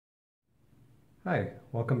Hi,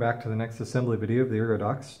 welcome back to the next assembly video of the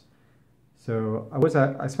Ergodox. So I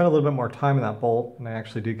spent a little bit more time in that bolt, and I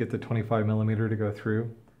actually did get the 25mm to go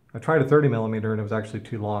through. I tried a 30mm and it was actually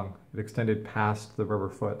too long. It extended past the rubber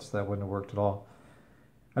foot, so that wouldn't have worked at all.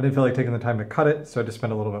 I didn't feel like taking the time to cut it, so I just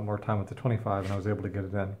spent a little bit more time with the 25 and I was able to get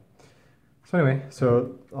it in. So anyway,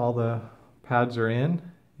 so all the pads are in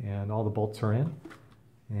and all the bolts are in,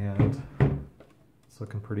 and it's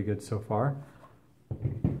looking pretty good so far.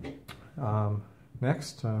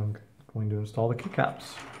 Next, I'm going to install the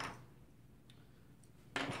keycaps.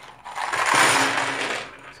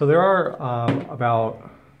 So there are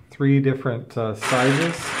about 3 different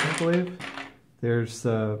sizes, I believe. There's,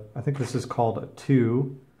 I think this is called a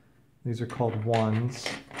 2. These are called 1s,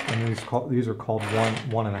 and these are called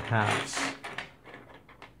 1.5s.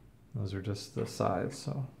 Those are just the size.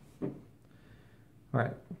 So, all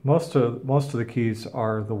right, most of the keys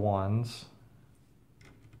are the 1s,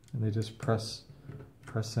 and they just press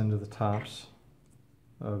into the tops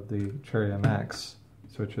of the Cherry MX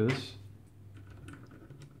switches.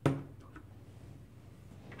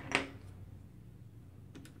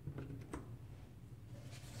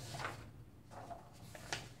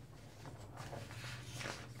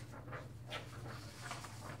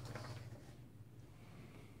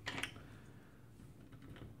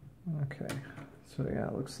 Okay, so yeah,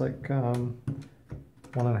 it looks like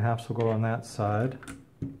 1.5s will go on that side.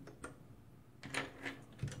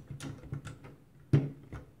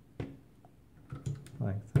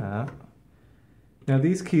 Like that. Now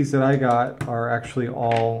these keys that I got are actually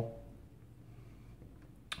all,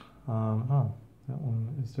 oh, that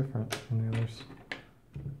one is different from the others.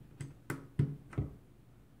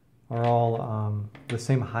 Are all the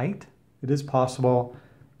same height. It is possible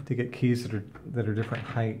to get keys that are different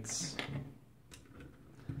heights,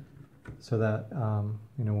 so that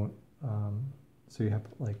you know, so you have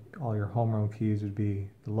like all your home row keys would be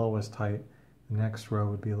the lowest height. The next row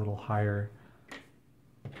would be a little higher.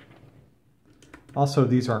 Also,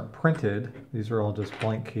 these aren't printed. These are all just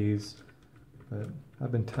blank keys. But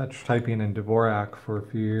I've been touch typing in Dvorak for a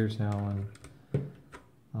few years now, and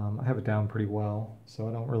I have it down pretty well. So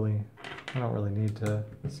I don't really need to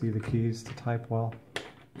see the keys to type well.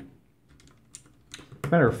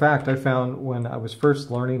 Matter of fact, I found when I was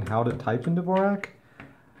first learning how to type in Dvorak,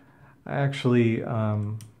 I actually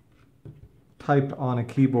typed on a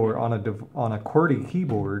keyboard, on a QWERTY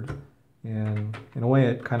keyboard, and in a way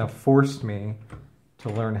it kind of forced me to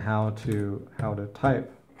learn how to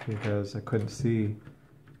type, because I couldn't see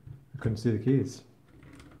the keys.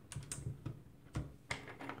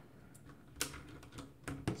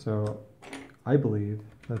 So I believe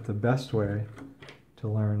that the best way to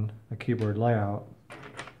learn a keyboard layout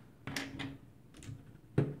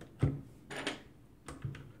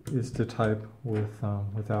is to type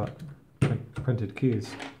without printed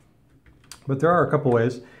keys. But there are a couple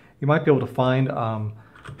ways. You might be able to find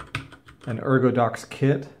an Ergodox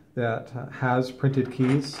kit that has printed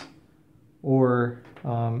keys, or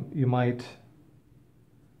you might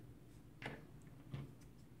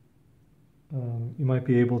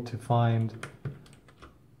be able to find,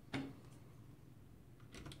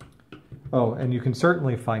 oh, and you can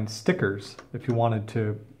certainly find stickers if you wanted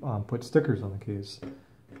to put stickers on the keys.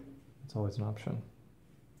 It's always an option.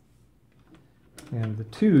 And the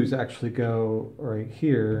 2s actually go right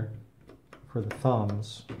here for the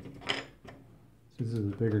thumbs. So these are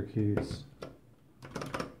the bigger keys.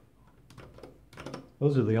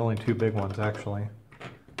 Those are the only 2 big ones, actually.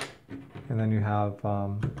 And then you have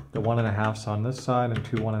the 1.5s on this side and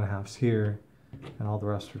 2 1.5s here, and all the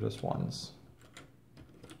rest are just 1s.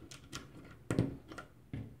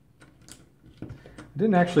 I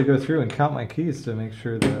didn't actually go through and count my keys to make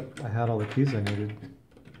sure that I had all the keys I needed.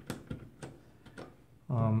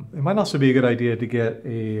 It might also be a good idea to get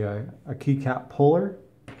a keycap puller.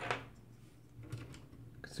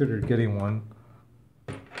 Consider getting one.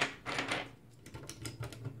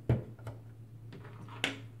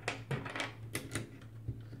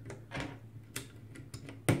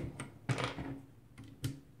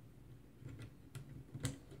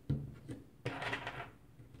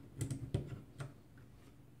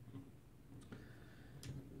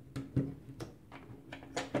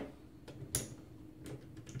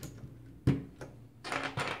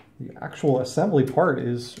 The actual assembly part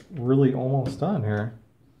is really almost done here.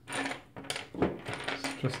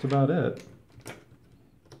 It's just about it.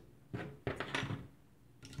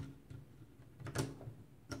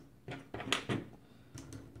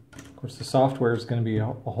 Of course, the software is going to be a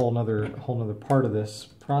whole nother part of this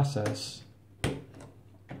process.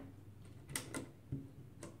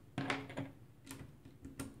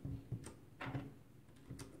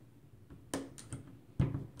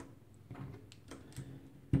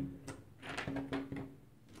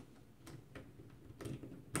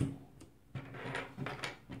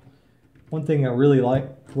 One thing I really like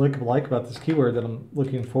about this keyboard that I'm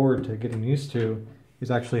looking forward to getting used to is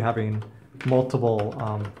actually having multiple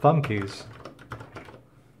thumb keys.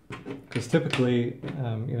 Because typically,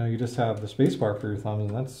 you know, you just have the space bar for your thumbs,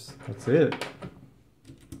 and that's it.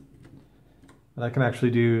 And I can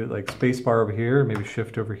actually do like space bar over here, maybe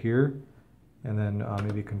shift over here, and then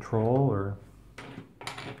maybe control or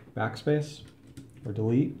backspace or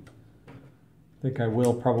delete. I think I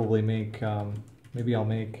will probably make maybe I'll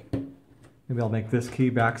make this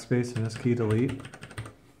key backspace and this key delete.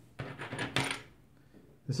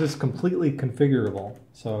 This is completely configurable,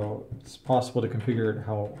 so it's possible to configure it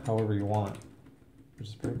however you want, which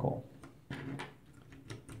is pretty cool.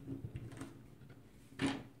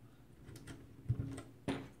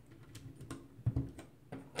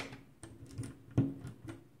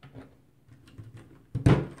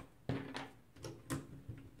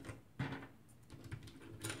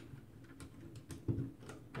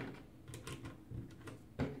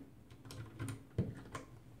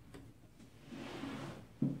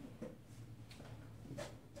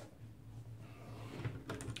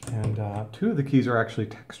 And two of the keys are actually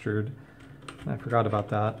textured. I forgot about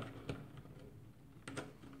that.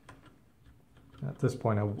 At this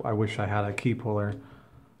point, I wish I had a key puller.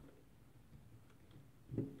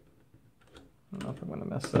 I don't know if I'm going to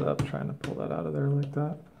mess that up trying to pull that out of there like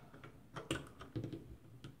that.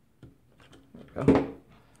 There we go.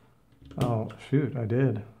 Oh, shoot, I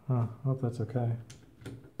did. I hope that's okay.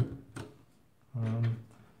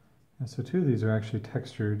 And so two of these are actually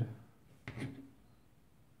textured.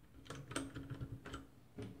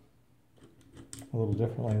 A little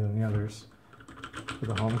differently than the others for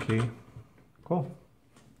the home key. Cool.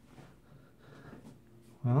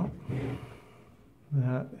 Well,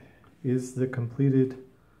 that is the completed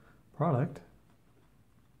product.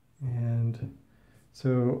 And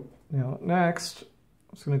so now next,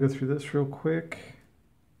 I'm just going to go through this real quick.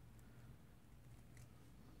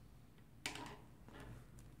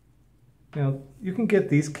 Now, you can get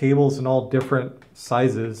these cables in all different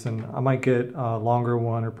sizes, and I might get a longer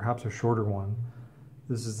one or perhaps a shorter one.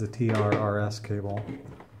 This is the TRRS cable.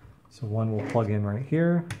 So one will plug in right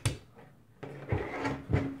here,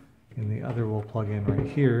 and the other will plug in right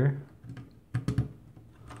here.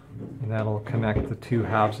 And that'll connect the two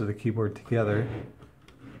halves of the keyboard together.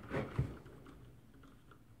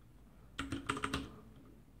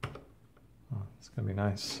 Oh, it's gonna be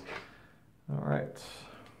nice. All right.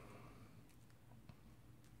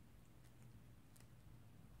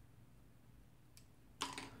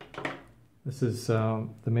 This is the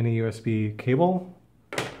mini USB cable.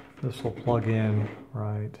 This will plug in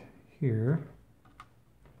right here.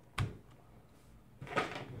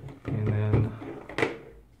 And then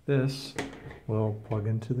this will plug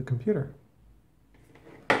into the computer.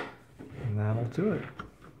 And that'll do it.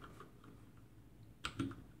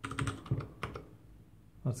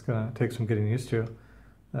 That's gonna take some getting used to.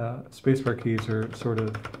 Spacebar keys are sort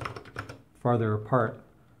of farther apart.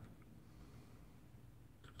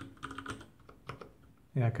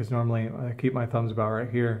 Yeah, because normally I keep my thumbs about right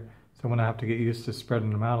here, so I'm going to have to get used to spreading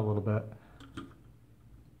them out a little bit.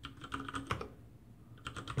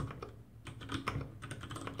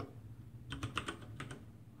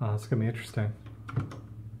 Oh, it's going to be interesting.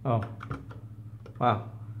 Oh, wow.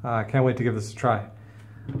 I can't wait to give this a try.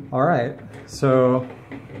 All right, so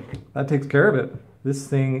that takes care of it. This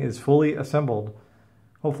thing is fully assembled.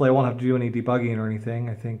 Hopefully I won't have to do any debugging or anything.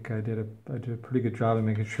 I think I did a pretty good job of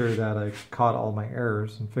making sure that I caught all my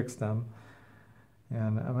errors and fixed them.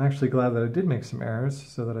 And I'm actually glad that I did make some errors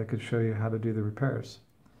so that I could show you how to do the repairs.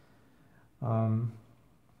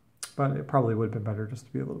 But it probably would have been better just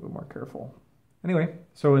to be a little bit more careful. Anyway,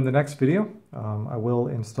 so in the next video, I will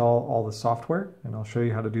install all the software and I'll show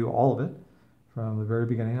you how to do all of it from the very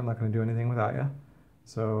beginning. I'm not going to do anything without you.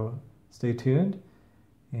 So stay tuned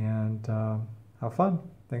and have fun.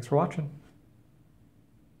 Thanks for watching.